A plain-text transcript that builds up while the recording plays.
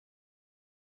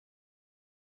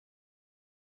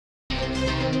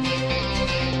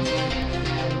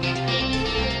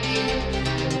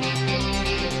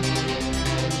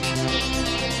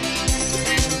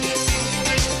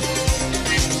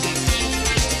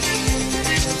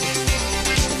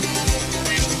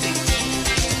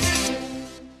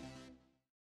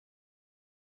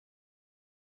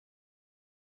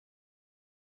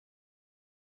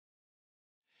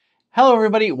Hello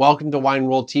everybody, welcome to Wine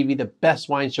World TV, the best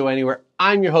wine show anywhere.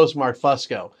 I'm your host, Mark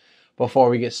Fusco. Before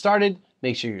we get started,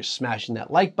 make sure you're smashing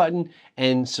that like button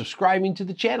and subscribing to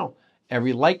the channel.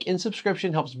 Every like and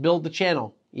subscription helps build the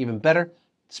channel. Even better,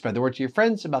 spread the word to your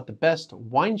friends about the best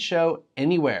wine show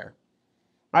anywhere.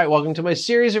 All right, welcome to my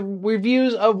series of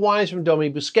reviews of wines from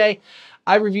Domaine Bousquet.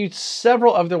 I've reviewed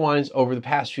several of their wines over the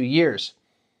past few years.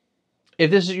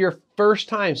 If this is your first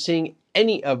time seeing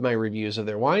any of my reviews of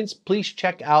their wines, please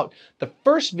check out the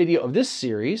first video of this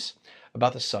series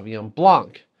about the Sauvignon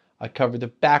Blanc. I covered the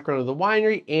background of the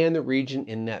winery and the region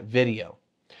in that video.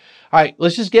 All right,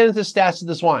 let's just get into the stats of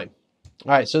this wine.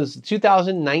 All right, so this is the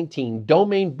 2019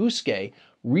 Domaine Bousquet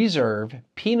Reserve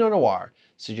Pinot Noir.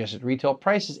 Suggested retail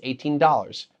price is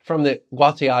 $18 from the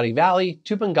Guatiari Valley,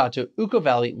 Tupungato, Uco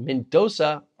Valley,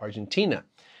 Mendoza, Argentina.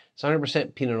 It's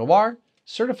 100% Pinot Noir,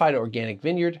 certified organic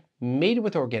vineyard, made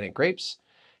with organic grapes,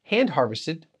 hand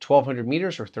harvested, 1,200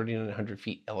 meters or 3,900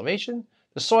 feet elevation.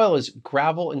 The soil is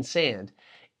gravel and sand.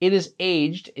 It is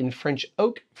aged in French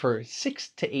oak for 6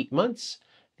 to 8 months.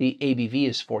 The ABV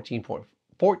is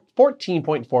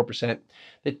 14.4%.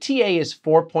 The TA is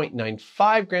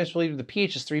 4.95 grams per liter. The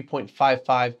pH is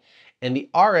 3.55. And the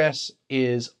RS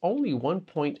is only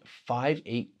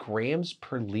 1.58 grams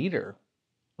per liter.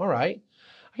 All right.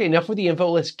 Okay, enough with the info.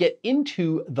 Let's get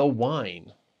into the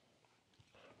wine.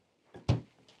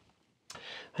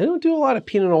 I don't do a lot of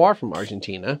Pinot Noir from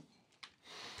Argentina,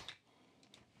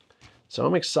 so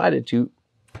I'm excited to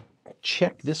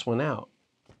check this one out.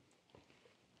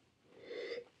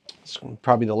 This is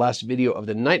probably the last video of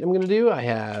the night I'm going to do. I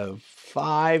have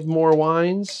 5 more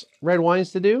wines, red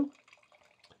wines to do,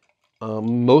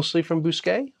 mostly from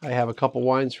Bousquet. I have a couple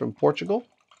wines from Portugal,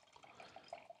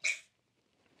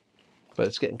 but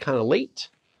it's getting kind of late.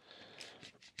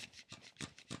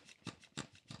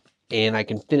 And I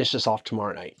can finish this off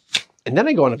tomorrow night. And then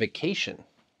I go on a vacation.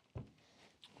 I'm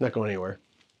not going anywhere.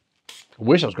 I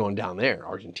wish I was going down there,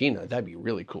 Argentina. That'd be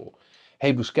really cool.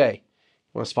 Hey, Bousquet,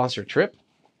 want to sponsor a trip?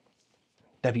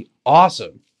 That'd be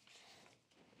awesome.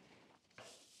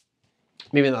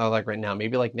 Maybe not like right now.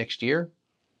 Maybe like next year.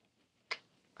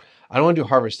 I don't want to do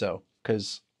harvest though,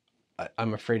 because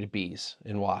I'm afraid of bees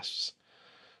and wasps.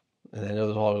 And I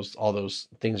know all those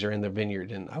things are in the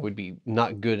vineyard, and I would be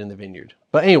not good in the vineyard.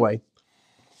 But anyway,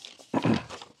 all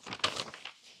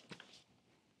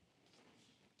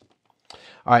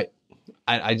right,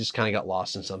 I just kind of got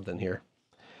lost in something here.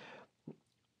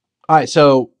 All right,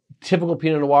 so typical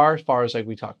Pinot Noir, as far as like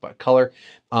we talked about color,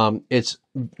 it's,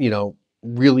 you know,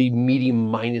 really medium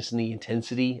minus in the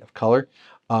intensity of color.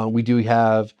 We do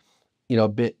have, you know, a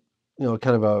bit, you know,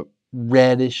 kind of a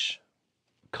reddish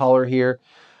color here.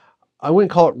 I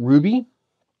wouldn't call it ruby.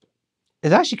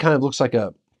 It actually kind of looks like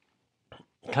a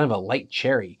kind of a light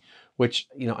cherry, which,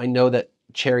 you know, I know that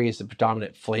cherry is the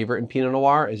predominant flavor in Pinot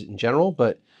Noir as in general,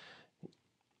 but,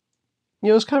 you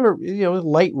know, it's kind of a, you know,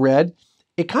 light red.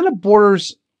 It kind of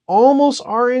borders almost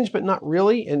orange, but not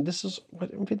really. And this is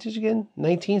what vintage again?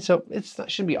 19. So it's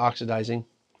not, shouldn't be oxidizing.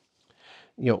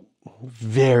 You know,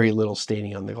 very little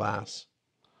staining on the glass.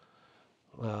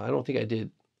 I don't think I did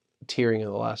tearing in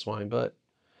the last wine, but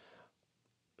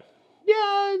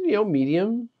yeah, you know,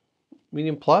 medium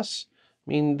plus. I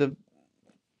mean, the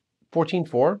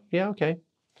 14.4, yeah, okay.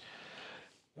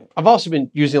 I've also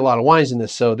been using a lot of wines in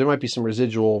this, so there might be some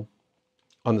residual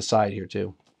on the side here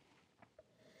too.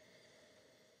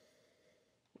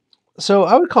 So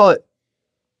I would call it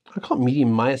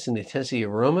medium minus in the intensity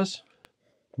of aromas,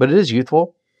 but it is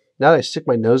youthful. Now that I stick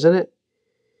my nose in it,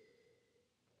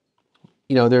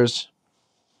 you know, there's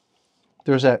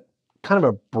that kind of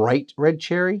a bright red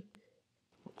cherry.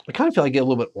 I kind of feel like I get a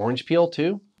little bit orange peel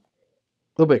too.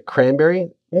 A little bit cranberry,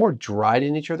 more dried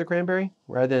in nature of the cranberry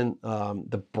rather than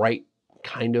the bright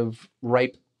kind of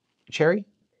ripe cherry.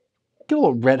 Get a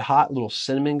little red hot, little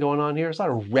cinnamon going on here. There's a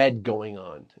lot of red going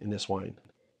on in this wine.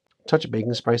 Touch of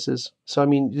baking spices. So I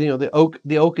mean, you know, the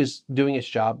oak is doing its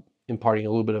job, imparting a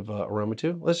little bit of aroma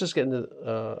too. Let's just get into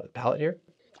the palate here.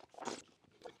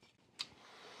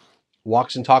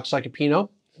 Walks and talks like a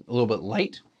Pinot, a little bit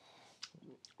light,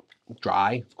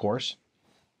 dry, of course.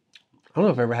 I don't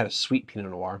know if I've ever had a sweet Pinot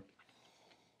Noir,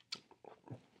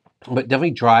 but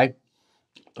definitely dry.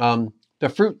 The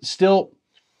fruit still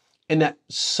in that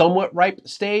somewhat ripe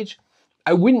stage.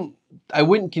 I wouldn't I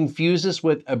wouldn't confuse this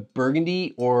with a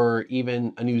Burgundy or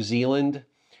even a New Zealand.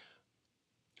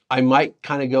 I might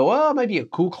kind of go, oh, it might be a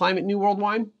cool climate New World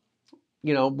wine,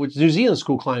 you know, which New Zealand's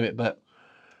cool climate,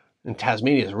 and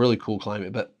Tasmania is a really cool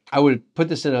climate, but I would put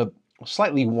this in a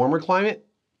slightly warmer climate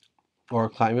or a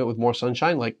climate with more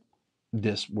sunshine like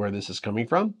this, where this is coming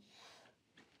from.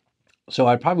 So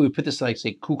I'd probably put this like,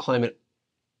 say, cool climate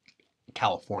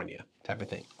California type of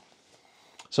thing.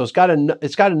 So it's got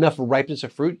enough ripeness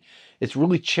of fruit. It's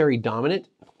really cherry dominant,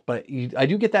 but I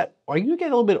do get that. I do get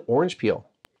a little bit of orange peel.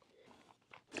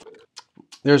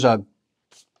 There's a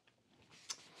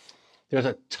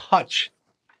touch.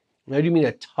 I do mean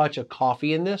a touch of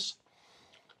coffee in this,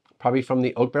 probably from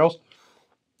the oak barrels.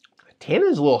 Tannin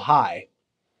is a little high.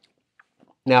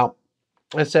 Now,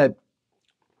 like I said,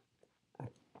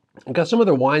 I've got some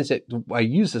other wines that I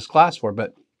use this class for,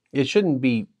 but it shouldn't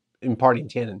be imparting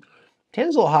tannin.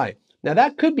 Tannin's a little high. Now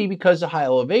that could be because of high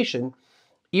elevation,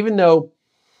 even though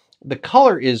the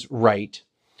color is right.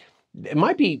 It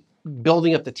might be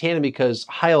building up the tannin because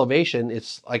high elevation,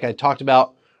 it's like I talked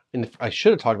about, I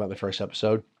should have talked about in the first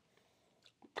episode.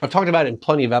 I've talked about it in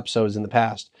plenty of episodes in the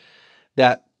past,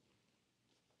 that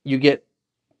you get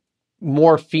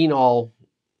more phenol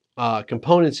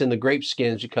components in the grape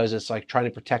skins because it's like trying to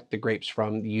protect the grapes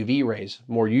from the UV rays.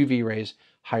 More UV rays,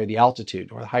 higher the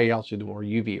altitude, or the higher the altitude, the more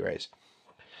UV rays.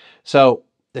 So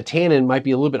the tannin might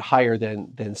be a little bit higher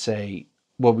than say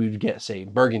what we would get, say,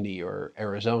 Burgundy or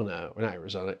Arizona, or not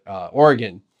Arizona,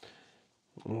 Oregon.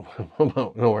 I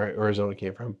don't know where Arizona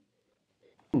came from.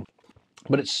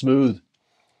 But it's smooth.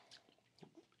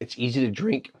 It's easy to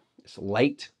drink. It's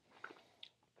light.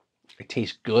 It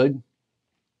tastes good.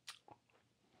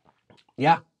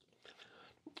 Yeah.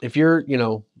 If you're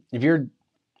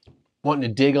wanting to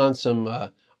dig on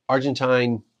some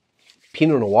Argentine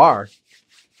Pinot Noir,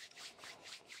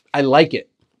 I like it.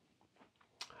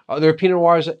 Are there Pinot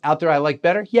Noirs out there I like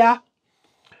better? Yeah.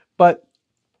 But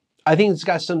I think it's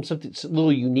got something, a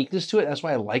little uniqueness to it. That's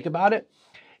what I like about it.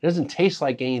 It doesn't taste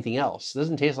like anything else. It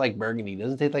doesn't taste like Burgundy. It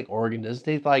doesn't taste like Oregon. It doesn't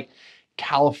taste like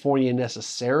California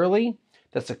necessarily.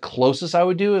 That's the closest I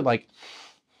would do it. Like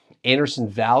Anderson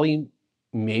Valley,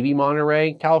 maybe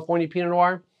Monterey, California Pinot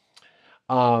Noir.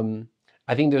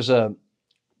 I think there's a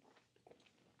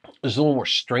little more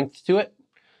strength to it,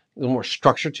 a little more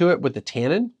structure to it with the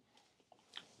tannin.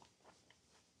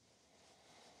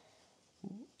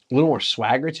 A little more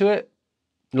swagger to it,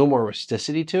 a little more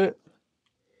rusticity to it.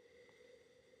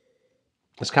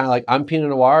 It's kind of like, I'm Pinot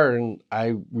Noir and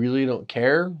I really don't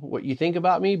care what you think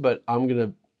about me, but I'm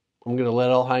gonna let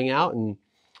it all hang out and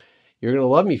you're gonna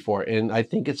love me for it. And I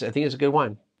think it's a good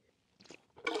wine.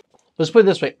 Let's put it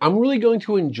this way. I'm really going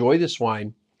to enjoy this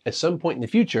wine at some point in the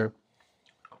future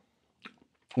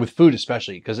with food,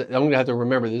 especially, because I'm gonna have to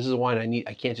remember this is a wine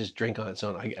I can't just drink on its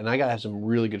own. And I gotta have some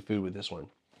really good food with this one.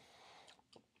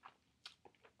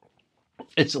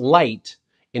 It's light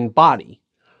in body,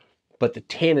 but the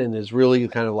tannin is really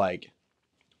kind of like,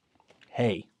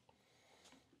 hey,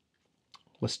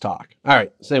 let's talk. All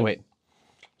right, so anyway,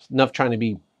 enough trying to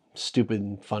be stupid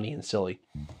and funny and silly.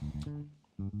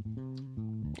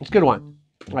 It's a good one.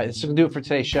 All right, that's going to do it for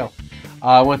today's show.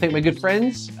 I want to thank my good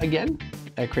friends again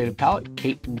at Creative Palate,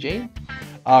 Kate and Jane,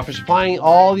 for supplying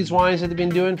all these wines that they've been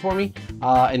doing for me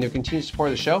and their continued support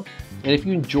of the show. And if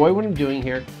you enjoy what I'm doing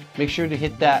here, make sure to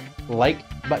hit that like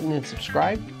button and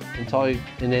subscribe,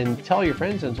 and then tell your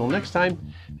friends. Until next time,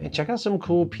 and check out some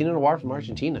cool Pinot Noir from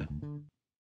Argentina.